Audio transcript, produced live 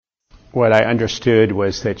what I understood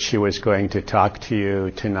was that she was going to talk to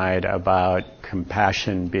you tonight about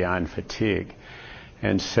compassion beyond fatigue.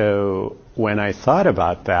 And so when I thought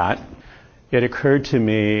about that, it occurred to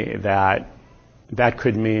me that that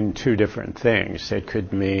could mean two different things. It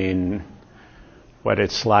could mean what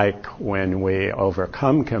it's like when we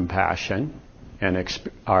overcome compassion and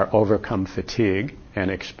overcome fatigue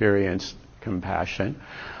and experience compassion,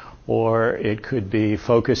 or it could be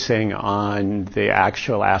focusing on the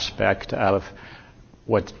actual aspect of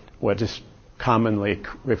what is commonly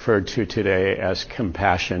referred to today as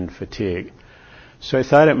compassion fatigue. So I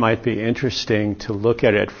thought it might be interesting to look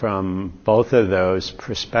at it from both of those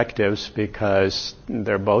perspectives because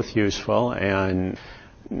they're both useful and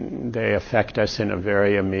they affect us in a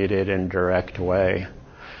very immediate and direct way.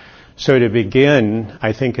 So to begin,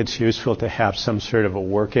 I think it's useful to have some sort of a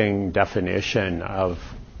working definition of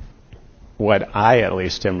what I at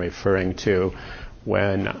least am referring to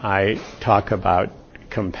when I talk about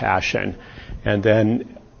compassion. And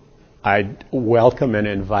then I'd welcome and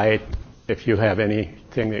invite if you have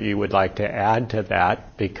anything that you would like to add to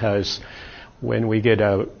that, because when we get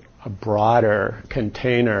a broader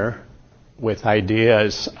container with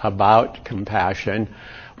ideas about compassion,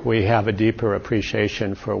 we have a deeper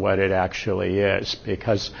appreciation for what it actually is.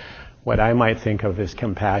 Because what I might think of as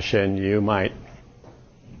compassion, you might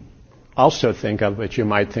also think of, but you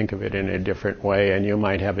might think of it in a different way, and you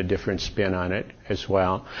might have a different spin on it as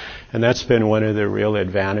well. And that's been one of the real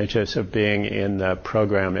advantages of being in the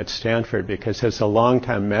program at Stanford, because as a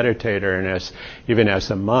long-time meditator and even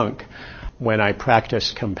as a monk, when I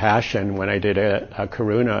practiced compassion, when I did a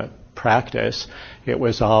karuna practice, it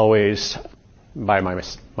was always by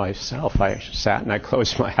myself. I sat and I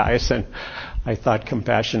closed my eyes and I thought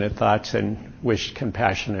compassionate thoughts and wished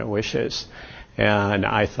compassionate wishes. And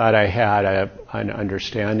I thought I had an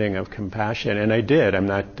understanding of compassion, and I did. I'm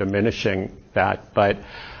not diminishing that, but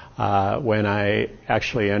when I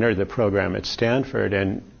actually entered the program at Stanford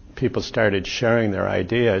and people started sharing their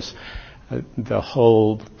ideas, the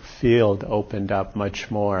whole field opened up much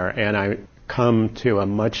more, and I come to a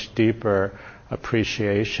much deeper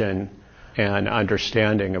appreciation and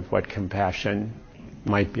understanding of what compassion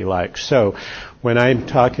might be like. So when I'm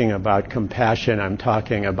talking about compassion, I'm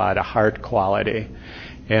talking about a heart quality.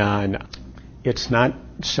 And it's not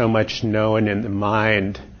so much known in the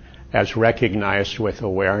mind as recognized with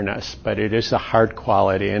awareness, but it is a heart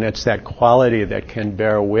quality. And it's that quality that can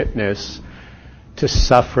bear witness to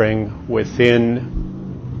suffering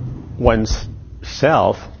within one's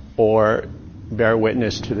self or bear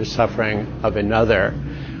witness to the suffering of another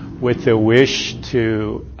with the wish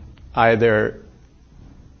to either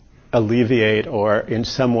alleviate or in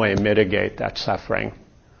some way mitigate that suffering.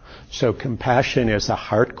 So compassion is a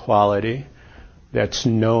heart quality that's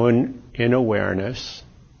known in awareness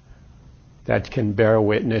that can bear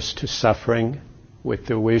witness to suffering with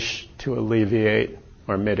the wish to alleviate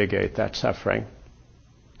or mitigate that suffering.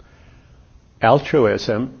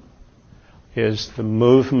 Altruism is the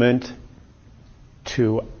movement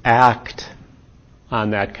to act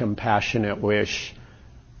on that compassionate wish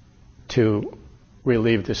to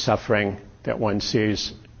relieve the suffering that one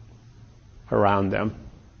sees around them.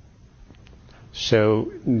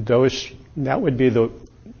 So that would be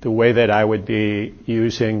the way that I would be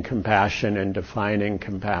using compassion and defining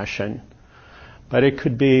compassion. But it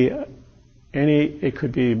could be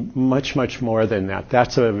much, much more than that.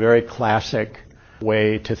 That's a very classic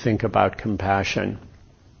way to think about compassion.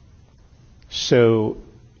 So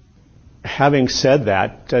having said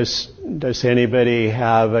that, does anybody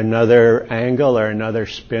have another angle or another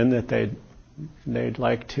spin that they'd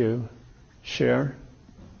like to share?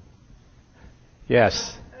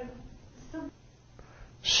 Yes.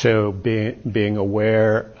 So being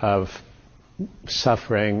aware of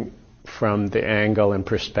suffering from the angle and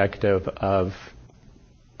perspective of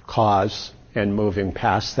cause and moving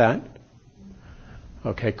past that.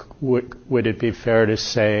 Okay, would it be fair to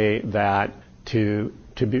say that to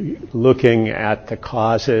be looking at the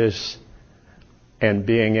causes and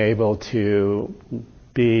being able to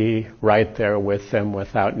be right there with them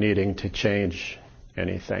without needing to change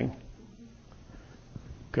anything?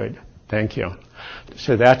 Good. Thank you.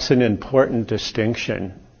 So that's an important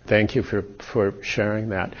distinction. Thank you for sharing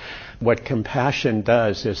that. What compassion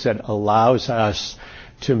does is it allows us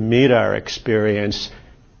to meet our experience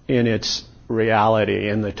in its reality,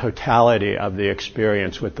 in the totality of the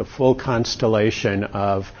experience, with the full constellation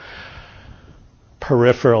of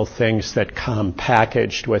peripheral things that come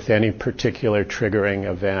packaged with any particular triggering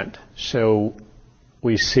event. So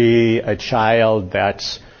we see a child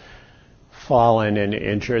that's fallen and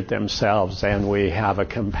injured themselves, and we have a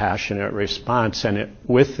compassionate response. And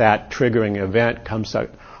with that triggering event comes a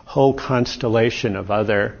whole constellation of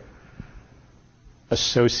other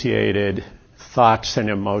associated thoughts and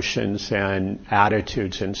emotions and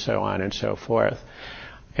attitudes and so on and so forth.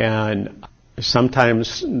 And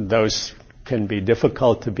sometimes those can be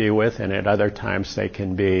difficult to be with, and at other times they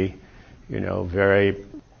can be, very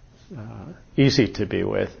easy to be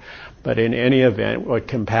with. But in any event, what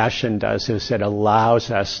compassion does is it allows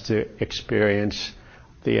us to experience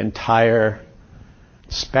the entire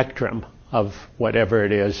spectrum of whatever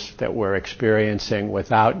it is that we're experiencing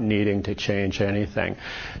without needing to change anything.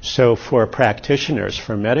 So for practitioners,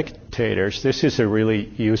 for meditators, this is a really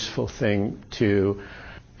useful thing to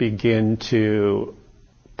begin to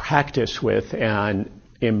practice with and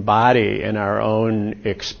embody in our own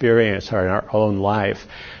experience or in our own life,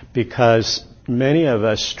 because many of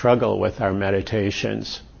us struggle with our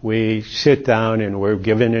meditations. We sit down and we're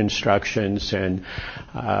given instructions, and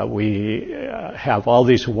we have all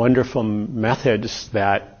these wonderful methods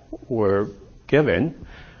that we're given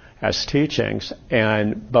as teachings,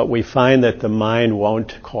 but we find that the mind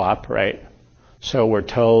won't cooperate. So we're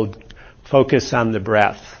told, focus on the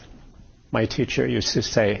breath. My teacher used to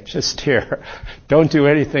say, just here. Don't do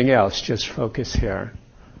anything else, just focus here.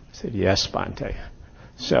 I said, yes, Bhante.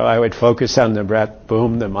 So I would focus on the breath,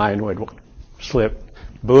 boom, the mind would slip.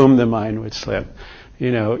 Boom, the mind would slip.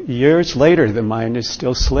 Years later, the mind is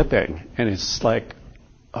still slipping. And it's like,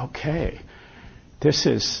 okay, this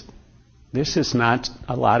is not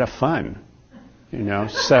a lot of fun.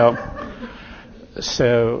 So,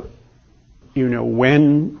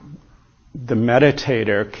 when the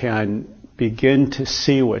meditator can begin to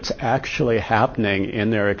see what's actually happening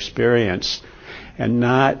in their experience and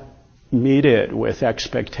not meet it with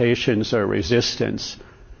expectations or resistance,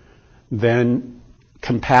 then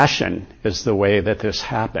compassion is the way that this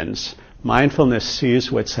happens. Mindfulness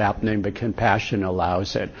sees what's happening, but compassion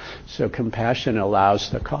allows it. So compassion allows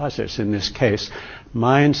the causes. In this case,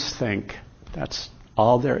 minds think. That's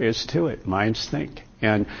all there is to it. Minds think.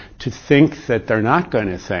 And to think that they're not going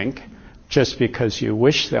to think, just because you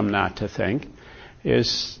wish them not to think,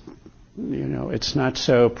 is, it's not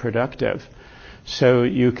so productive. So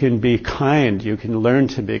you can be kind. You can learn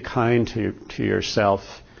to be kind to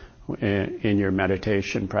yourself in your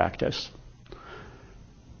meditation practice.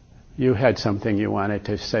 You had something you wanted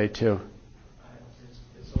to say too.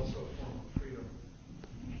 It's also a form of freedom.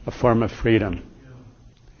 A form of freedom.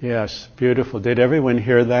 Yeah. Yes, beautiful. Did everyone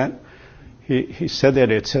hear that? He said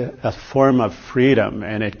that it's a form of freedom,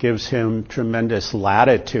 and it gives him tremendous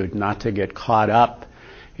latitude not to get caught up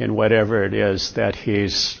in whatever it is that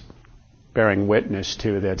he's bearing witness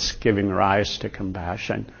to that's giving rise to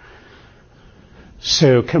compassion.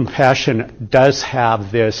 So compassion does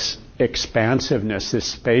have this expansiveness,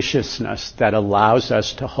 this spaciousness that allows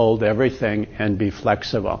us to hold everything and be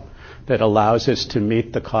flexible, that allows us to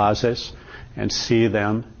meet the causes and see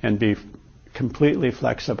them and be completely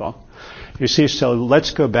flexible. You see, so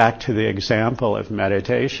let's go back to the example of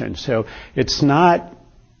meditation. So it's not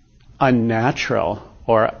unnatural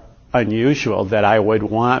or unusual that I would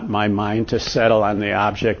want my mind to settle on the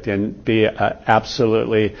object and be an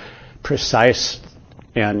absolutely precise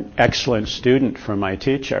and excellent student for my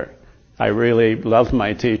teacher. I really love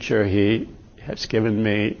my teacher. He has given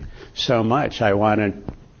me so much. I want to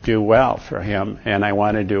do well for him, and I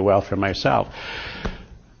want to do well for myself.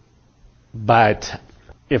 But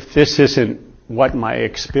if this isn't what my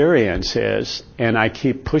experience is, and I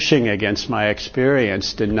keep pushing against my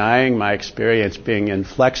experience, denying my experience, being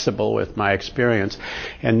inflexible with my experience,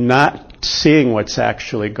 and not seeing what's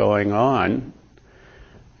actually going on,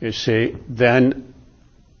 you see, then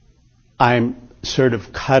I'm sort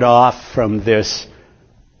of cut off from this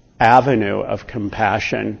avenue of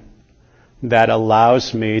compassion that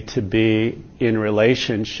allows me to be in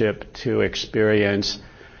relationship to experience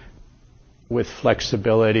with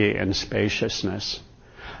flexibility and spaciousness.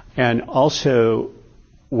 And also,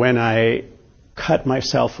 when I cut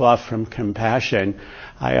myself off from compassion,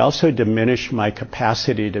 I also diminish my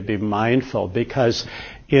capacity to be mindful, because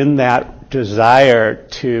in that desire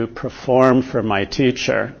to perform for my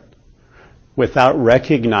teacher, without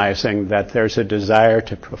recognizing that there's a desire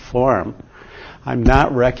to perform, I'm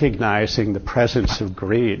not recognizing the presence of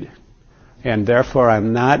greed. And therefore,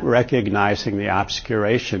 I'm not recognizing the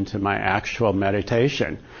obscuration to my actual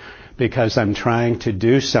meditation, because I'm trying to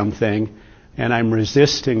do something and I'm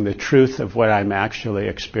resisting the truth of what I'm actually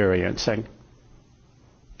experiencing.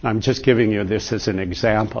 I'm just giving you this as an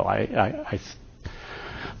example.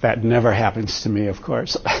 That never happens to me, of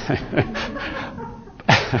course.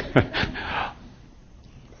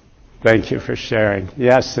 Thank you for sharing.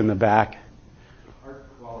 Yes, in the back. Heart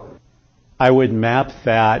quality. I would map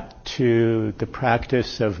that to the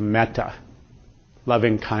practice of metta,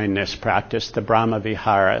 loving kindness practice, the Brahma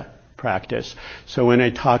Vihara practice. So when I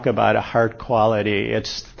talk about a heart quality,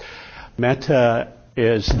 it's metta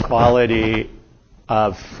is quality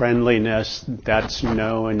of friendliness that's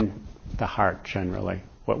known the heart generally,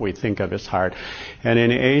 what we think of as heart. And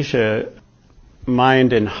in Asia,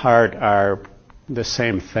 mind and heart are the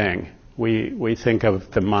same thing. We think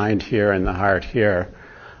of the mind here and the heart here,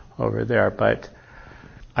 over there, but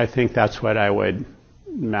I think that's what I would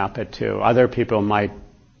map it to. Other people might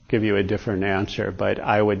give you a different answer, but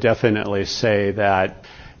I would definitely say that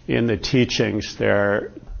in the teachings,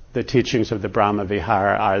 the teachings of the Brahma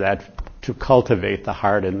Vihara are that to cultivate the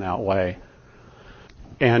heart in that way.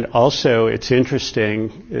 And also, it's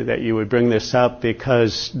interesting that you would bring this up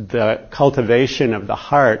because the cultivation of the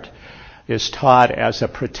heart is taught as a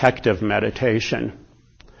protective meditation.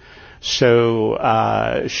 So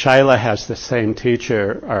Shaila has the same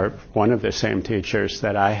teacher, or one of the same teachers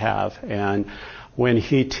that I have, and when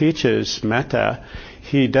he teaches metta,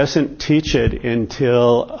 he doesn't teach it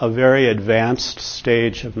until a very advanced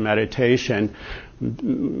stage of meditation,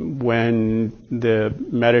 when the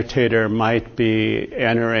meditator might be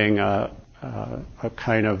entering a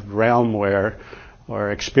kind of realm where,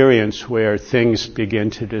 or experience where things begin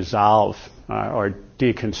to dissolve or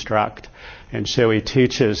deconstruct. And so he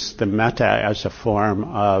teaches the metta as a form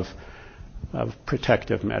of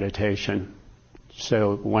protective meditation.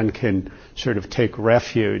 So one can sort of take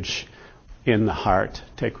refuge in the heart,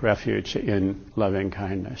 take refuge in loving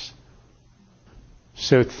kindness.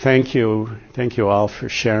 So thank you all for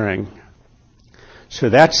sharing. So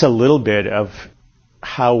that's a little bit of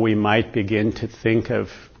how we might begin to think of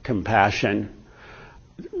compassion.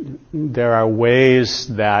 There are ways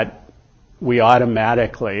that we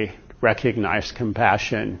automatically recognize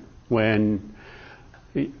compassion. When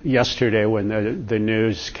yesterday, when the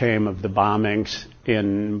news came of the bombings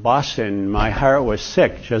in Boston, my heart was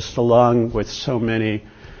sick, just along with so many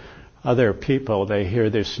other people. They hear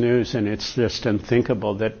this news and it's just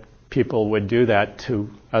unthinkable that people would do that to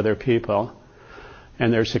other people.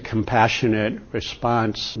 And there's a compassionate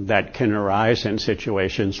response that can arise in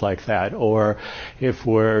situations like that. Or if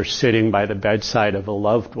we're sitting by the bedside of a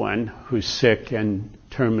loved one who's sick and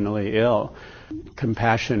terminally ill,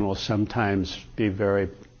 compassion will sometimes be very,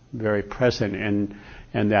 very present,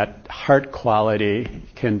 and that heart quality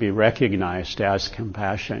can be recognized as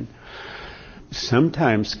compassion.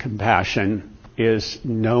 Sometimes compassion is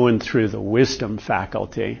known through the wisdom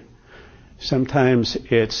faculty. Sometimes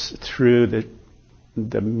it's through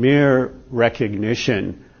the mere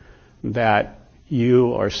recognition that you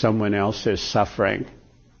or someone else is suffering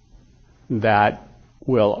that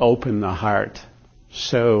will open the heart.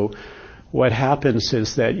 So what happens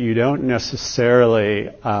is that you don't necessarily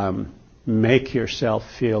make yourself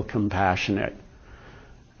feel compassionate.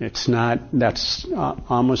 That's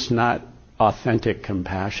almost not authentic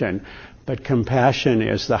compassion, but compassion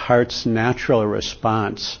is the heart's natural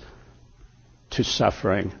response to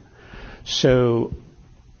suffering. So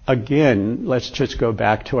again, let's just go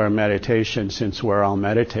back to our meditation, since we're all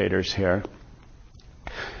meditators here.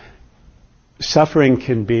 Suffering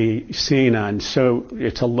can be seen so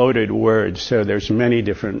it's a loaded word, so there's many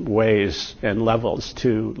different ways and levels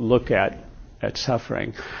to look at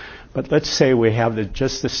suffering. But let's say we have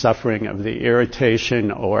just the suffering of the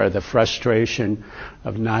irritation or the frustration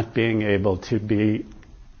of not being able to be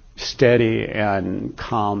steady and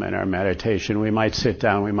calm in our meditation. We might sit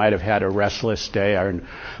down, we might have had a restless day or an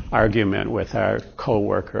argument with our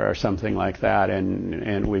coworker or something like that,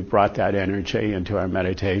 and we've brought that energy into our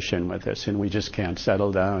meditation with us, and we just can't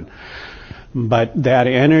settle down. But that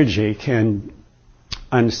energy can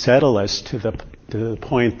unsettle us to the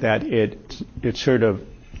point that it sort of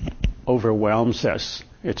overwhelms us.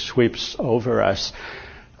 It sweeps over us.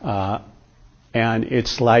 And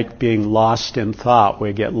it's like being lost in thought.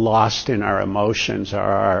 We get lost in our emotions or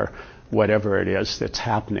our whatever it is that's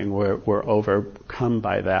happening. We're overcome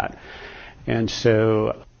by that. And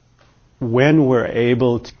so when we're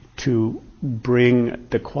able to bring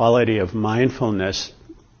the quality of mindfulness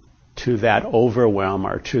to that overwhelm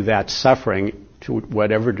or to that suffering, to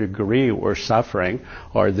whatever degree we're suffering,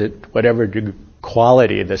 or whatever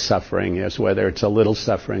quality the suffering is, whether it's a little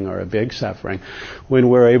suffering or a big suffering, when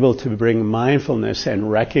we're able to bring mindfulness and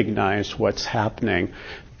recognize what's happening,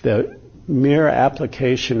 the mere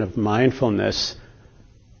application of mindfulness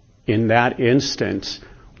in that instance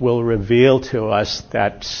will reveal to us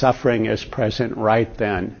that suffering is present right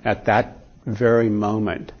then, at that very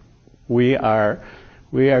moment. We are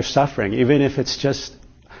suffering, even if it's just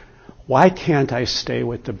why can't I stay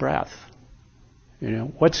with the breath?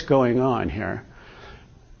 What's going on here?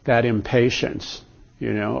 That impatience,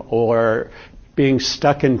 or being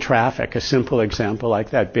stuck in traffic, a simple example like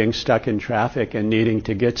that, being stuck in traffic and needing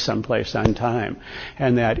to get someplace on time,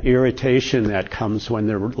 and that irritation that comes when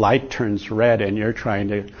the light turns red and you're trying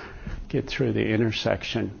to get through the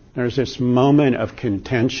intersection. There's this moment of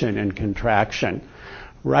contention and contraction.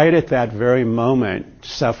 Right at that very moment,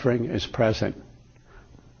 suffering is present.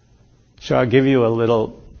 So I'll give you a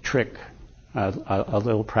little trick, a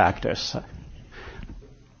little practice.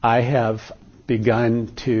 I have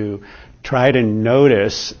begun to try to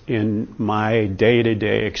notice in my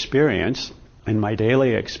day-to-day experience, in my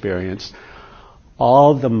daily experience,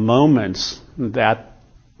 all the moments that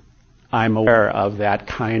I'm aware of that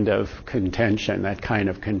kind of contention, that kind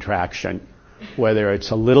of contraction, whether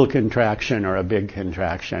it's a little contraction or a big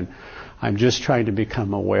contraction. I'm just trying to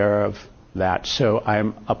become aware of that. So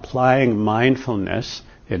I'm applying mindfulness,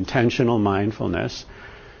 intentional mindfulness,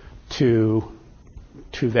 to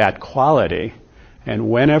that quality. And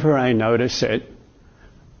whenever I notice it,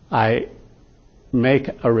 I make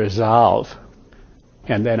a resolve,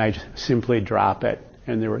 and then I simply drop it.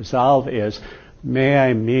 And the resolve is, may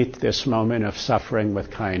I meet this moment of suffering with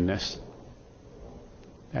kindness.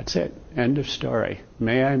 That's it. End of story.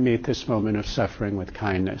 May I meet this moment of suffering with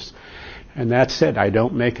kindness. And that's it. I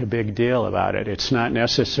don't make a big deal about it. It's not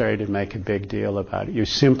necessary to make a big deal about it. You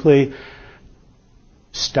simply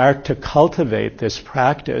start to cultivate this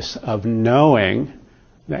practice of knowing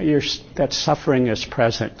that suffering is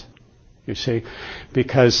present. You see?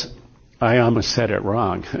 Because I almost said it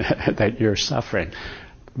wrong, that you're suffering.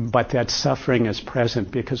 But that suffering is present,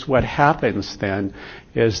 because what happens then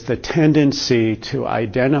is the tendency to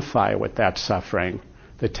identify with that suffering,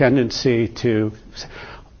 the tendency to,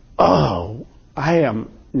 I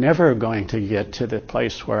am never going to get to the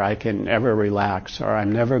place where I can ever relax, or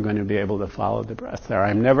I'm never going to be able to follow the breath, or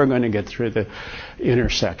I'm never going to get through the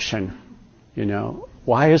intersection.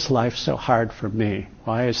 Why is life so hard for me?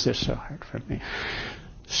 Why is this so hard for me?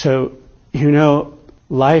 So,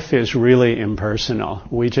 life is really impersonal.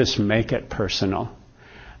 We just make it personal.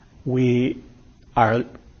 We are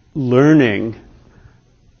learning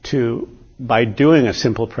by doing a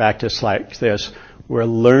simple practice like this, we're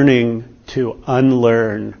learning to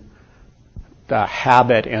unlearn the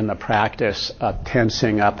habit and the practice of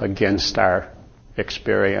tensing up against our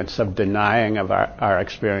experience, of denying of our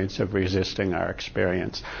experience, of resisting our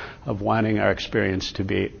experience, of wanting our experience to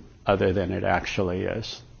be other than it actually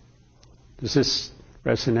is. Does this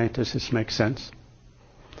resonate? Does this make sense?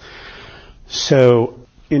 So,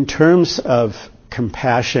 in terms of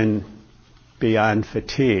compassion beyond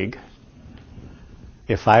fatigue,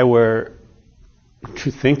 if I were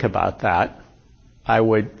to think about that, I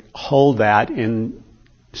would hold that in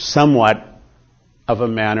somewhat of a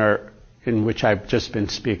manner in which I've just been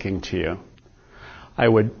speaking to you. I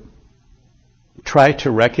would try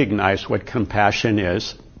to recognize what compassion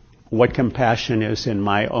is in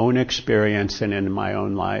my own experience and in my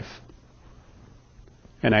own life.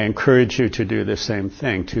 And I encourage you to do the same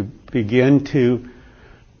thing, to begin to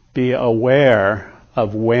be aware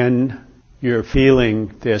of when you're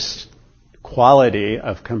feeling this quality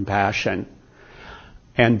of compassion,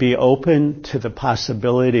 and be open to the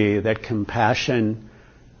possibility that compassion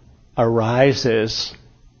arises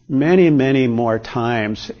many, many more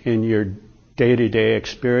times in your day-to-day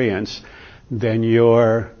experience than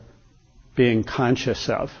you're being conscious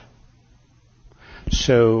of.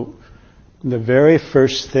 So the very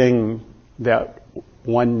first thing that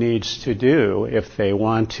one needs to do if they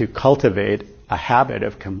want to cultivate a habit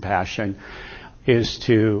of compassion is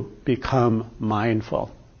to become mindful.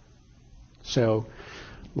 So,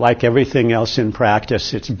 like everything else in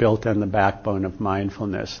practice, it's built on the backbone of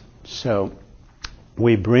mindfulness. So,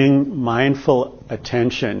 we bring mindful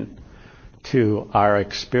attention to our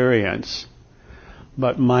experience,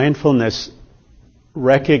 but mindfulness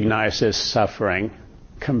recognizes suffering.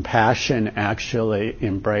 Compassion actually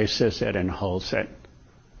embraces it and holds it.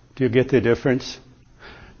 Do you get the difference?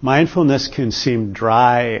 Mindfulness can seem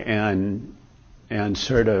dry and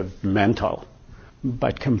sort of mental,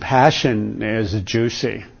 but compassion is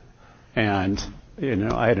juicy, and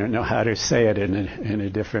I don't know how to say it in a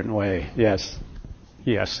different way.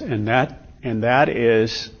 Yes, and that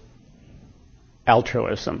is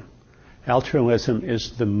altruism. Altruism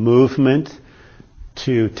is the movement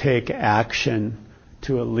to take action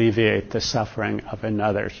to alleviate the suffering of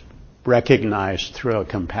another, recognized through a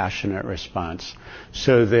compassionate response.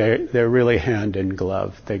 So they're really hand in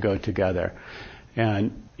glove. They go together.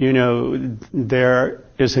 And, there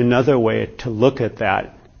is another way to look at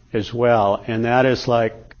that as well, and that is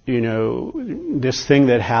like this thing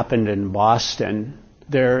that happened in Boston,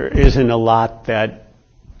 there isn't a lot that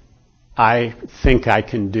I think I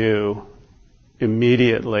can do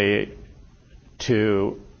immediately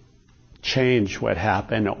to change what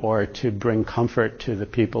happened or to bring comfort to the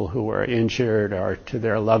people who were injured or to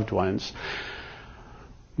their loved ones.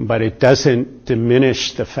 But it doesn't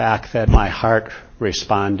diminish the fact that my heart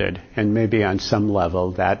responded, and maybe on some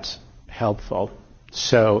level that's helpful.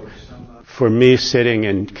 So for me sitting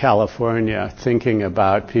in California thinking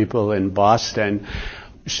about people in Boston,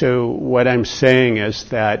 so what I'm saying is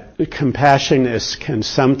that compassion can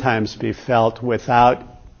sometimes be felt without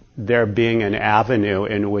there being an avenue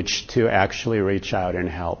in which to actually reach out and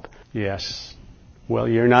help. Yes. Well,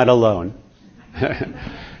 you're not alone.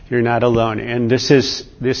 You're not alone. And this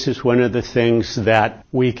is one of the things that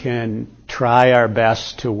we can try our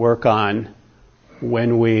best to work on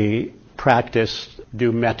when we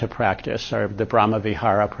do metta practice or the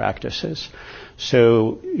Brahmavihara practices.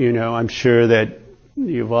 So, I'm sure that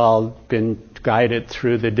you've all been guided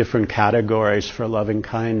through the different categories for loving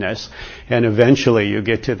kindness, and eventually you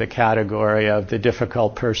get to the category of the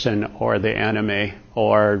difficult person or the enemy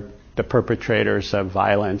or the perpetrators of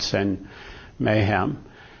violence and mayhem,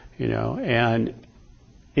 and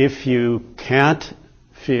if you can't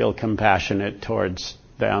feel compassionate towards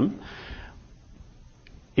them,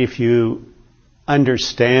 if you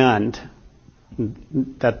understand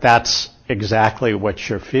that that's exactly what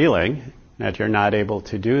you're feeling, that you're not able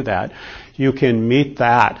to do that, you can meet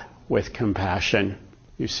that with compassion.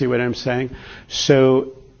 You see what I'm saying?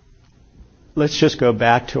 So let's just go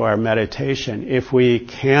back to our meditation. If we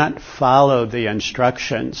can't follow the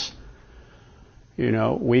instructions,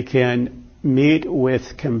 we can meet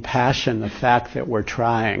with compassion the fact that we're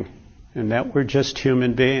trying and that we're just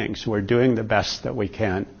human beings. We're doing the best that we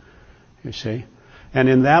can, you see? And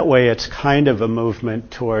in that way, it's kind of a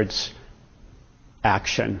movement towards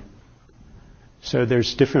action. So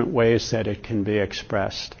there's different ways that it can be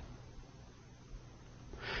expressed.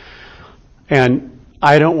 And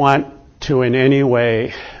I don't want to in any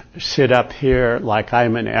way sit up here like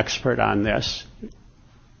I'm an expert on this.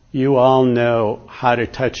 You all know how to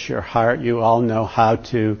touch your heart. You all know how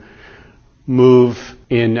to move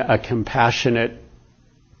in a compassionate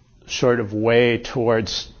sort of way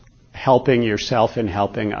towards helping yourself and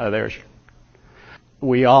helping others.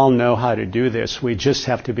 We all know how to do this. We just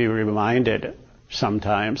have to be reminded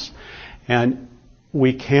sometimes. And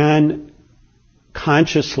we can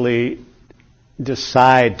consciously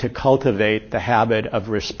decide to cultivate the habit of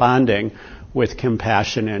responding with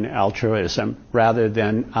compassion and altruism rather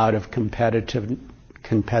than out of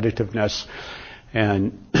competitiveness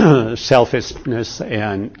and selfishness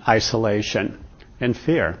and isolation and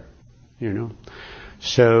fear,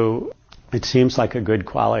 So it seems like a good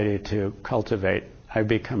quality to cultivate. I've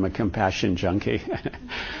become a compassion junkie.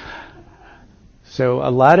 So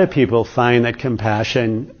a lot of people find that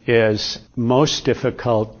compassion is most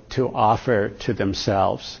difficult to offer to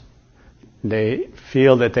themselves. They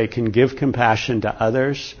feel that they can give compassion to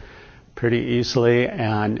others pretty easily,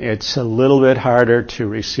 and it's a little bit harder to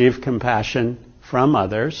receive compassion from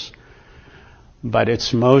others, but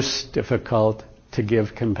it's most difficult to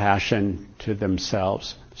give compassion to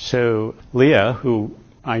themselves. So Leah's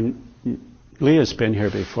been here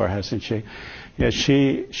before, hasn't she? Yeah,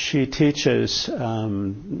 she teaches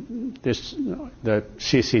the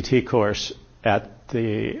CCT course at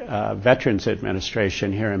the Veterans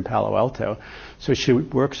Administration here in Palo Alto. So she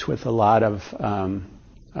works with a lot of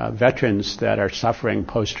veterans that are suffering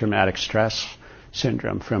post-traumatic stress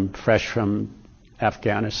syndrome fresh from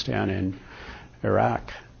Afghanistan and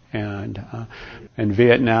Iraq and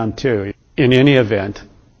Vietnam too. In any event,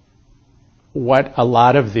 what a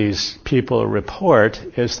lot of these people report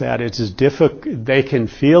is that it's difficult. They can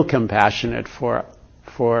feel compassionate for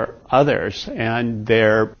others and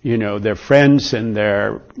their friends and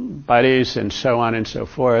their buddies and so on and so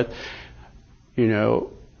forth,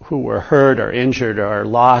 who were hurt or injured or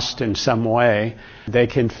lost in some way. They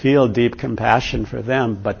can feel deep compassion for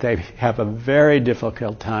them, but they have a very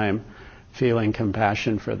difficult time feeling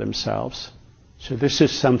compassion for themselves. So this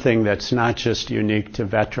is something that's not just unique to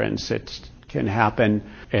veterans. It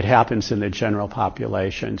happens in the general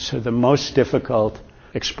population. So the most difficult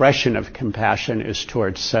expression of compassion is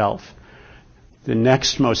towards self. The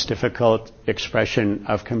next most difficult expression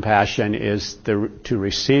of compassion is to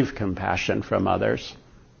receive compassion from others.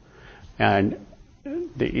 And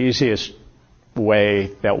the easiest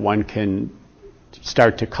way that one can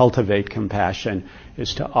start to cultivate compassion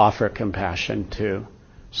is to offer compassion to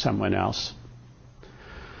someone else.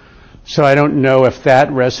 So I don't know if that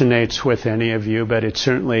resonates with any of you, but it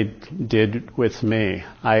certainly did with me.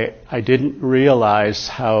 I didn't realize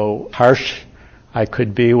how harsh I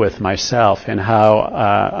could be with myself and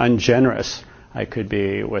how ungenerous I could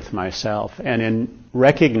be with myself. And in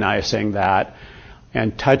recognizing that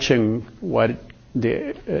and touching what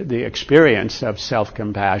the experience of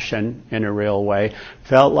self-compassion in a real way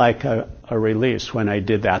felt like a release when I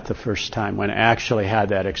did that the first time. When I actually had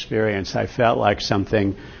that experience, I felt like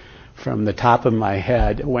something from the top of my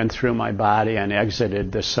head went through my body and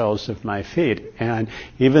exited the soles of my feet. And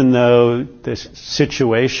even though the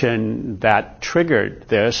situation that triggered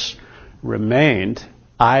this remained,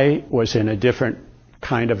 I was in a different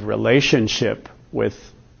kind of relationship with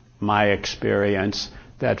my experience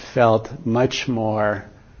that felt much more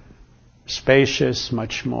spacious,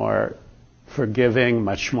 much more forgiving,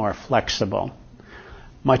 much more flexible,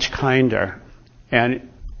 much kinder. And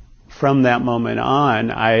from that moment on,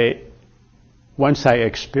 once I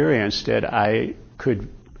experienced it, I could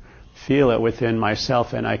feel it within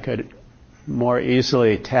myself, and I could more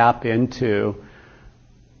easily tap into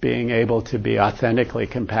being able to be authentically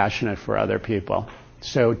compassionate for other people.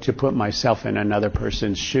 So to put myself in another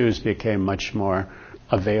person's shoes became much more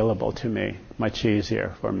available to me, much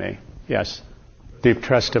easier for me. Yes. Deep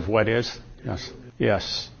trust of what is? Yes.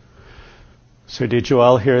 Yes. So did you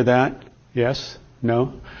all hear that? Yes?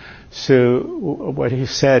 No? So what he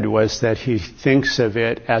said was that he thinks of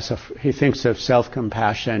it he thinks of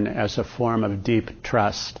self-compassion as a form of deep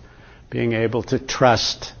trust, being able to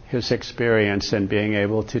trust his experience and being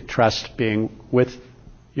able to trust being with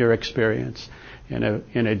your experience in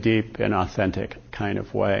a deep and authentic kind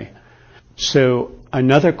of way. So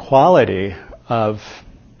another quality of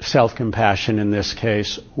self-compassion in this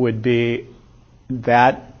case would be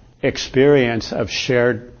that experience of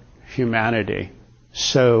shared humanity.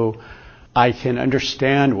 So I can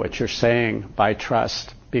understand what you're saying by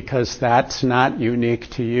trust, because that's not unique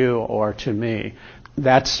to you or to me.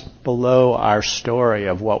 That's below our story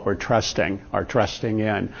of what we're trusting or trusting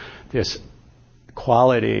in. This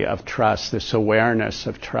quality of trust, this awareness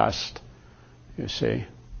of trust, you see.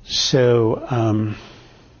 So,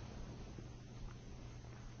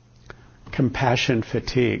 compassion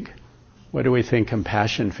fatigue. What do we think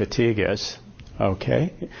compassion fatigue is?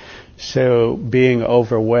 Okay. So being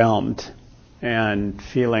overwhelmed and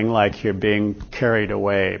feeling like you're being carried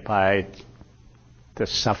away by the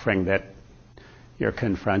suffering that you're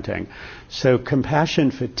confronting. So compassion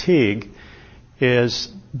fatigue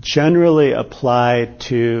is generally applied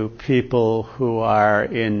to people who are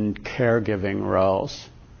in caregiving roles.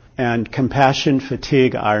 And compassion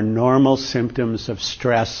fatigue are normal symptoms of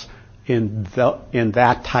stress in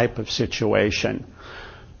that type of situation.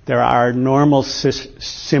 There are normal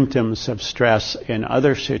symptoms of stress in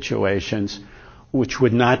other situations which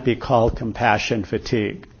would not be called compassion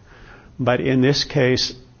fatigue. But in this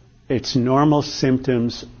case, it's normal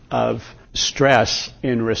symptoms of stress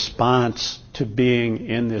in response to being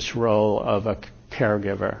in this role of a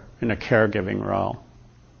caregiver, in a caregiving role.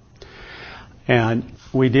 And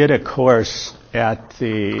we did a course at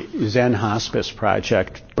the Zen Hospice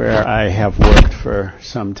Project where I have worked for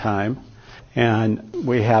some time. And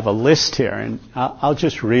we have a list here, and I'll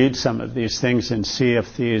just read some of these things and see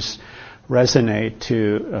if these resonate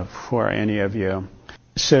for any of you.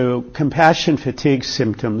 So, compassion fatigue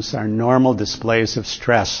symptoms are normal displays of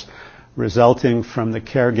stress resulting from the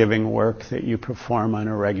caregiving work that you perform on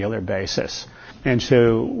a regular basis. And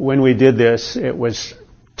so, when we did this, it was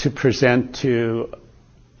to present to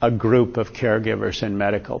a group of caregivers and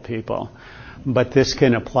medical people. But this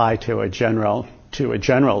can apply to a general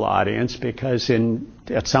audience, because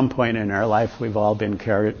at some point in our life we've all been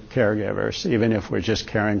caregivers, even if we're just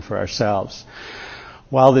caring for ourselves.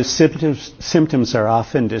 While the symptoms are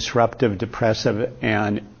often disruptive, depressive,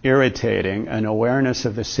 and irritating, an awareness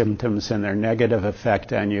of the symptoms and their negative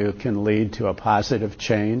effect on you can lead to a positive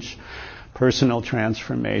change, personal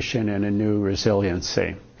transformation, and a new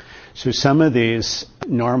resiliency. So some of these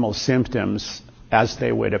normal symptoms, as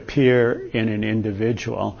they would appear in an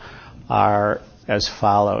individual, are as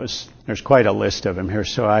follows. There's quite a list of them here,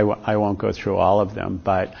 so I won't go through all of them,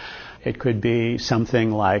 but it could be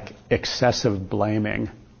something like excessive blaming,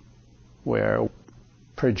 where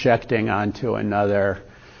projecting onto another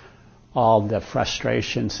all the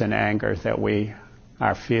frustrations and anger that we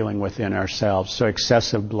are feeling within ourselves. So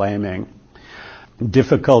excessive blaming,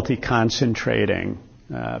 difficulty concentrating,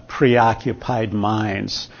 preoccupied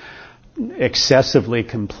minds, excessively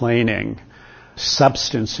complaining,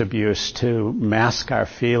 substance abuse to mask our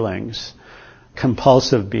feelings,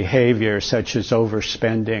 compulsive behavior such as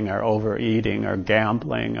overspending or overeating or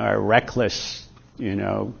gambling or reckless,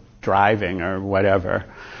 driving or whatever.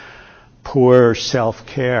 Poor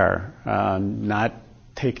self-care, not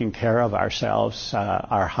taking care of ourselves,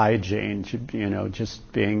 our hygiene,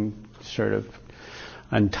 just being sort of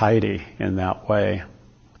untidy in that way,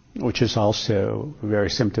 which is also very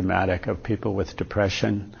symptomatic of people with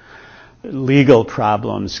depression. Legal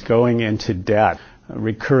problems, going into debt,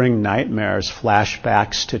 recurring nightmares,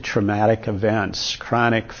 flashbacks to traumatic events,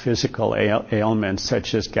 chronic physical ailments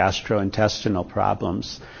such as gastrointestinal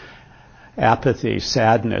problems, apathy,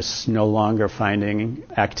 sadness, no longer finding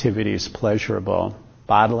activities pleasurable,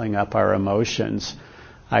 bottling up our emotions,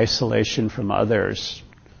 isolation from others,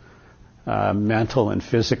 mental and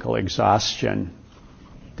physical exhaustion,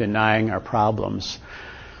 denying our problems.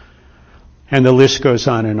 And the list goes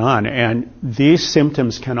on. And these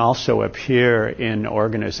symptoms can also appear in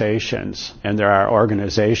organizations, and there are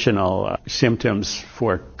organizational symptoms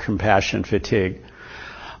for compassion fatigue.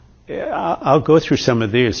 I'll go through some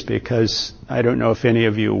of these because I don't know if any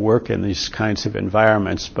of you work in these kinds of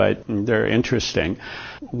environments, but they're interesting.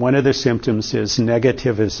 One of the symptoms is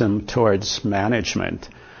negativism towards management.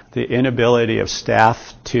 The inability of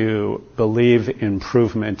staff to believe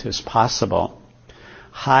improvement is possible.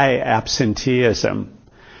 High absenteeism,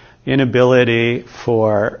 inability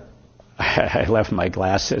for, I left my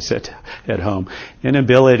glasses at home,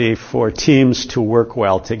 inability for teams to work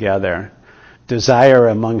well together, desire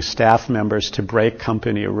among staff members to break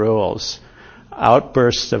company rules,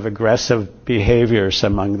 outbursts of aggressive behaviors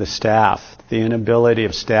among the staff, the inability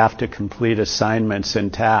of staff to complete assignments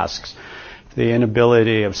and tasks, the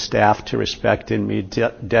inability of staff to respect and meet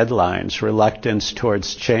deadlines, reluctance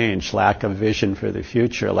towards change, lack of vision for the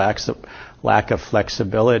future, lack of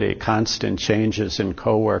flexibility, constant changes in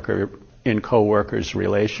coworkers'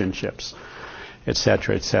 relationships,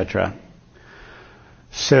 etc., etc.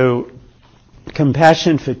 So,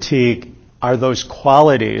 compassion fatigue are those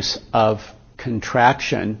qualities of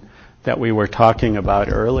contraction that we were talking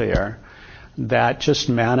about earlier that just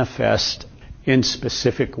manifest in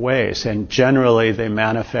specific ways, and generally they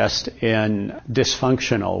manifest in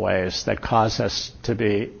dysfunctional ways that cause us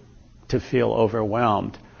to feel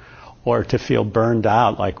overwhelmed or to feel burned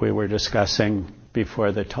out, like we were discussing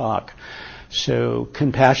before the talk. So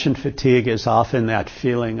compassion fatigue is often that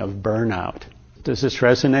feeling of burnout. Does this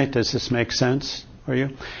resonate? Does this make sense for you?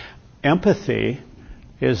 Empathy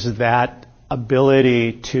is that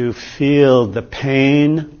ability to feel the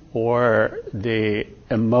pain or the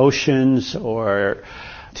emotions or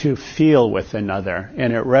to feel with another.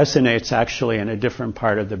 And it resonates actually in a different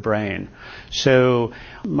part of the brain. So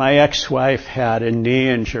my ex-wife had a knee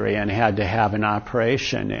injury and had to have an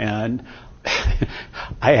operation. And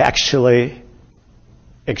I actually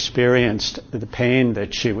experienced the pain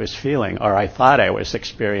that she was feeling, or I thought I was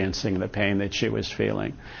experiencing the pain that she was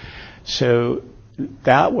feeling. So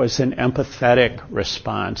that was an empathetic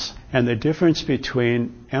response. And the difference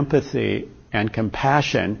between empathy and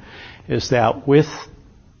compassion is that with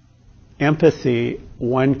empathy,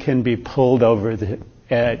 one can be pulled over the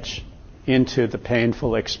edge into the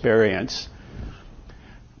painful experience.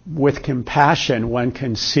 With compassion, one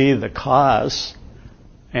can see the cause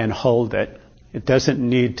and hold it. It doesn't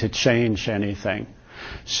need to change anything.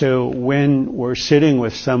 So when we're sitting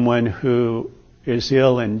with someone who is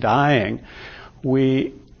ill and dying,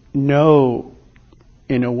 we know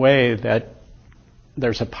in a way that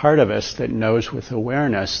there's a part of us that knows with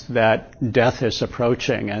awareness that death is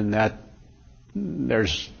approaching and that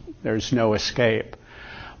there's no escape.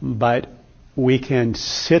 But we can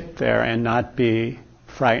sit there and not be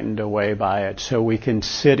frightened away by it. So we can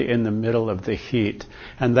sit in the middle of the heat.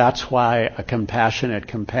 And that's why a compassionate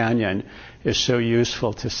companion is so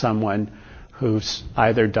useful to someone who's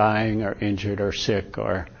either dying or injured or sick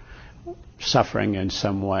or suffering in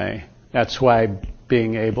some way. That's why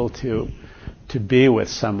being able to be with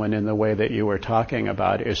someone in the way that you were talking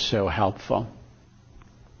about is so helpful.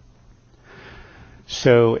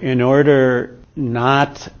 So in order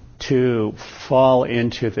not to fall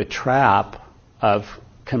into the trap of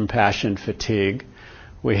compassion fatigue,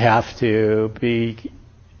 we have to be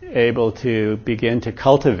able to begin to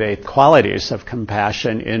cultivate qualities of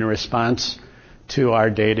compassion in response to our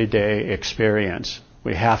day-to-day experience.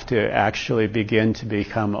 We have to actually begin to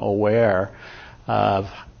become aware of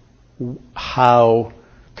how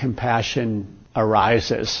compassion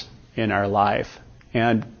arises in our life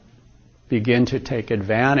and begin to take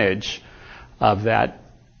advantage of that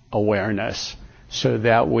awareness so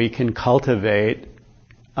that we can cultivate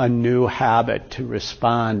a new habit to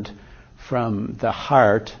respond from the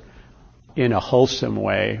heart in a wholesome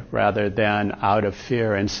way rather than out of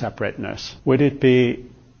fear and separateness. Would it be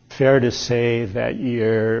fair to say that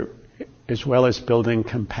you're as well as building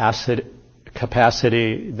capacity,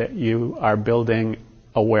 that you are building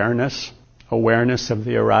awareness of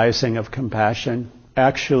the arising of compassion.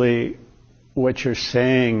 Actually, what you're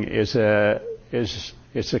saying is a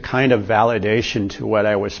kind of validation to what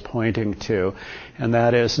I was pointing to, and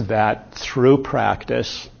that is that through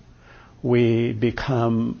practice, we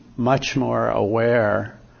become much more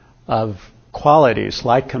aware of qualities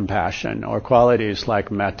like compassion, or qualities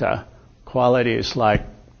like metta, qualities like,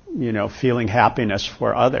 feeling happiness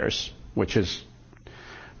for others, which is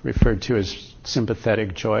referred to as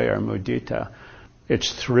sympathetic joy or mudita.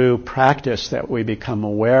 It's through practice that we become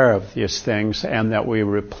aware of these things, and that we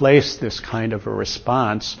replace this kind of a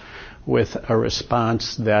response with a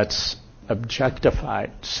response that's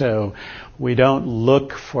objectified. So we don't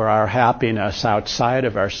look for our happiness outside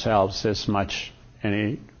of ourselves as much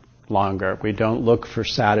any longer. We don't look for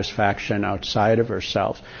satisfaction outside of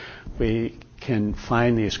ourselves. We can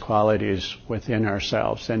find these qualities within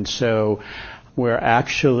ourselves. And so we're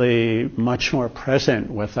actually much more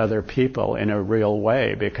present with other people in a real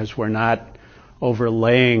way, because we're not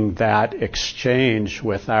overlaying that exchange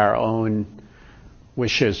with our own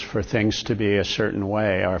wishes for things to be a certain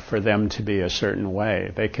way or for them to be a certain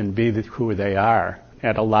way. They can be who they are.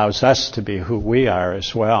 It allows us to be who we are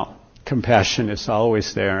as well. Compassion is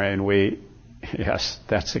always there, and yes,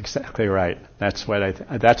 that's exactly right. That's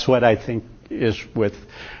what I think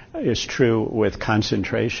is true with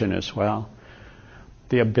concentration as well.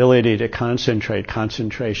 The ability to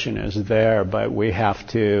concentration is there, but we have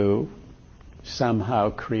to somehow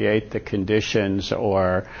create the conditions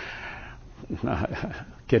or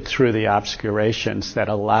get through the obscurations that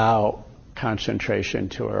allow concentration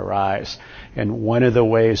to arise. And one of the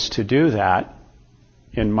ways to do that,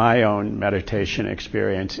 in my own meditation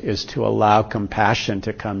experience, is to allow compassion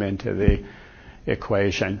to come into the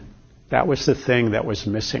equation. That was the thing that was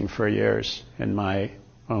missing for years in my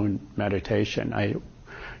own meditation. I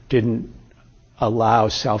didn't allow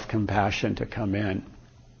self-compassion to come in.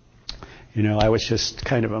 I was just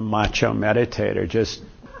kind of a macho meditator, just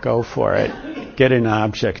go for it, get an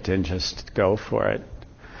object and just go for it.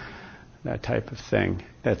 That type of thing.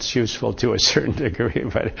 That's useful to a certain degree,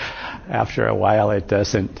 but after a while it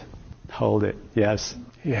doesn't hold it. Yes.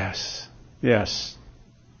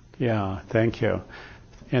 Yeah, thank you.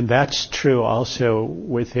 And that's true also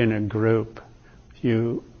within a group.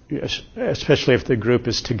 Especially if the group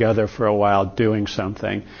is together for a while doing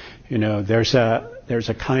something, there's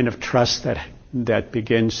a kind of trust that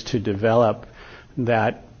begins to develop,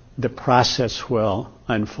 that the process will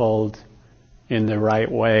unfold in the right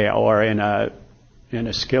way, or in a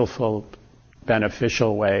skillful,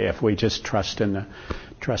 beneficial way, if we just trust in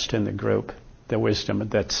the group, the wisdom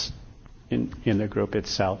that's in the group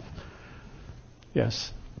itself.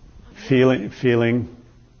 Yes, feeling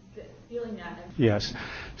that. Yes,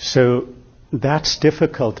 so that's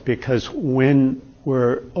difficult, because when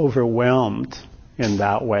we're overwhelmed in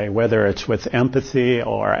that way, whether it's with empathy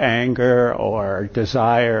or anger or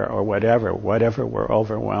desire or whatever we're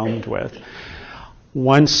overwhelmed with,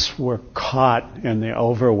 once we're caught in the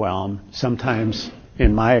overwhelm, sometimes,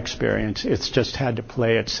 in my experience, it's just had to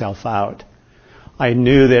play itself out. I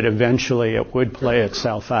knew that eventually it would play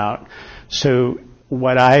itself out. So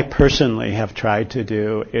what I personally have tried to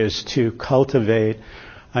do is to cultivate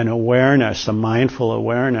an awareness, a mindful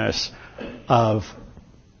awareness of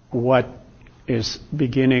what is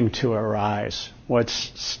beginning to arise,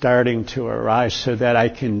 what's starting to arise, so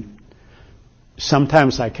that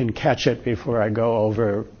sometimes I can catch it before I go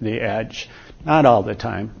over the edge. Not all the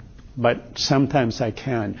time, but sometimes I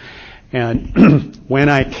can. And when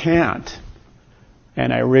I can't,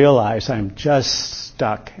 and I realize I'm just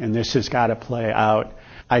stuck and this has got to play out,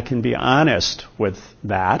 I can be honest with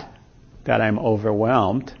that I'm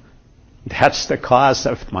overwhelmed. That's the cause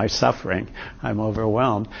of my suffering. I'm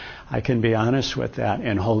overwhelmed. I can be honest with that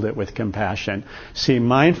and hold it with compassion. See,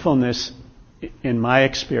 mindfulness, in my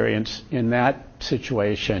experience, in that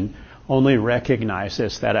situation, only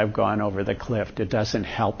recognizes that I've gone over the cliff. It doesn't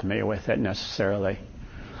help me with it necessarily.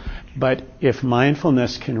 But if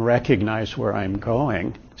mindfulness can recognize where I'm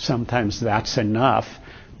going, sometimes that's enough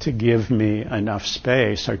to give me enough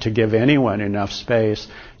space, or to give anyone enough space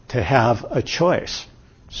to have a choice.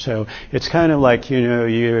 So it's kind of like,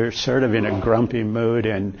 you're sort of in a grumpy mood,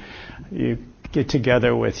 and you get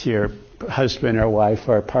together with your husband or wife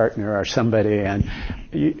or partner or somebody, and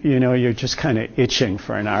you're just kind of itching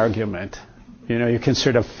for an argument. You can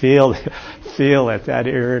sort of feel it, that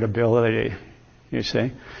irritability, you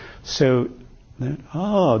see. So,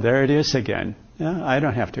 there it is again. Yeah, I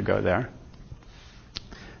don't have to go there.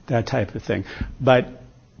 That type of thing. But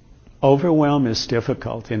Overwhelm is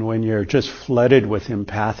difficult, and when you're just flooded with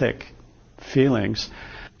empathic feelings,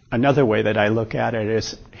 another way that I look at it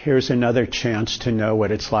is, here's another chance to know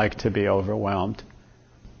what it's like to be overwhelmed.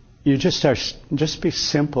 You just be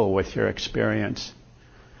simple with your experience.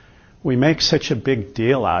 We make such a big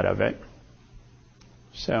deal out of it.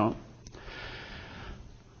 So,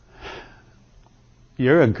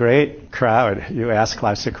 you're a great crowd. You ask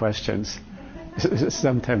lots of questions.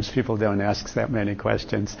 Sometimes people don't ask that many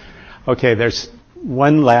questions. Okay, there's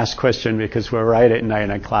one last question because we're right at 9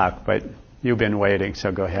 o'clock, but you've been waiting,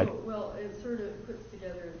 so go ahead. Well, it sort of puts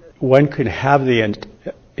together one could have the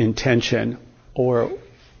intention, or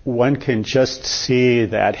one can just see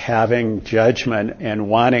that having judgment and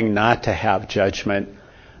wanting not to have judgment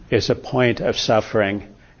is a point of suffering.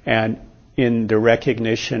 And in the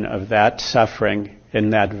recognition of that suffering, in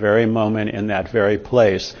that very moment, in that very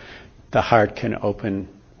place, the heart can open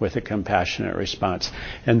with a compassionate response.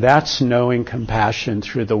 And that's knowing compassion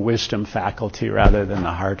through the wisdom faculty rather than the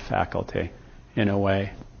heart faculty, in a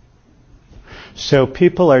way. So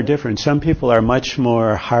people are different. Some people are much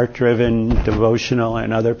more heart-driven, devotional,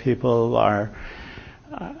 and other people are,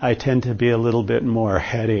 I tend to be a little bit more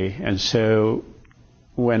heady. And so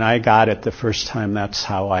when I got it the first time, that's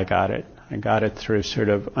how I got it. I got it through sort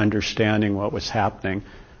of understanding what was happening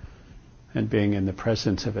and being in the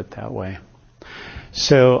presence of it that way.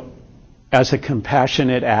 So as a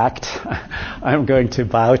compassionate act, I'm going to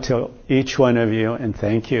bow to each one of you and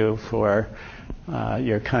thank you for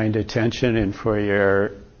your kind attention and for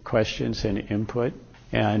your questions and input.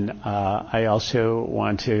 And I also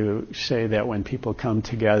want to say that when people come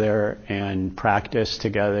together and practice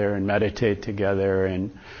together and meditate together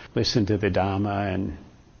and listen to the Dhamma and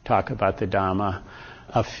talk about the Dhamma,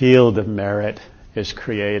 a field of merit is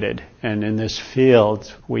created. And in this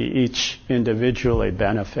field, we each individually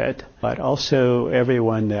benefit, but also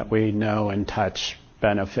everyone that we know and touch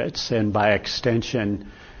benefits. And by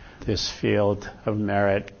extension, this field of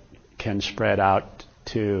merit can spread out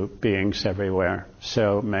to beings everywhere.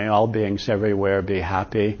 So may all beings everywhere be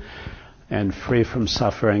happy and free from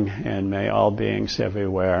suffering, and may all beings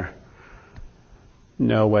everywhere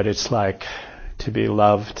know what it's like to be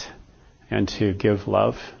loved and to give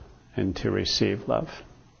love and to receive love.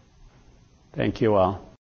 Thank you all.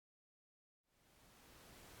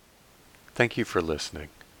 Thank you for listening.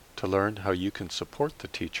 To learn how you can support the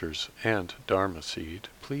teachers and Dharma Seed,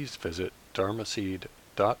 please visit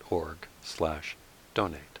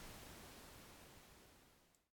dharmaseed.org/donate.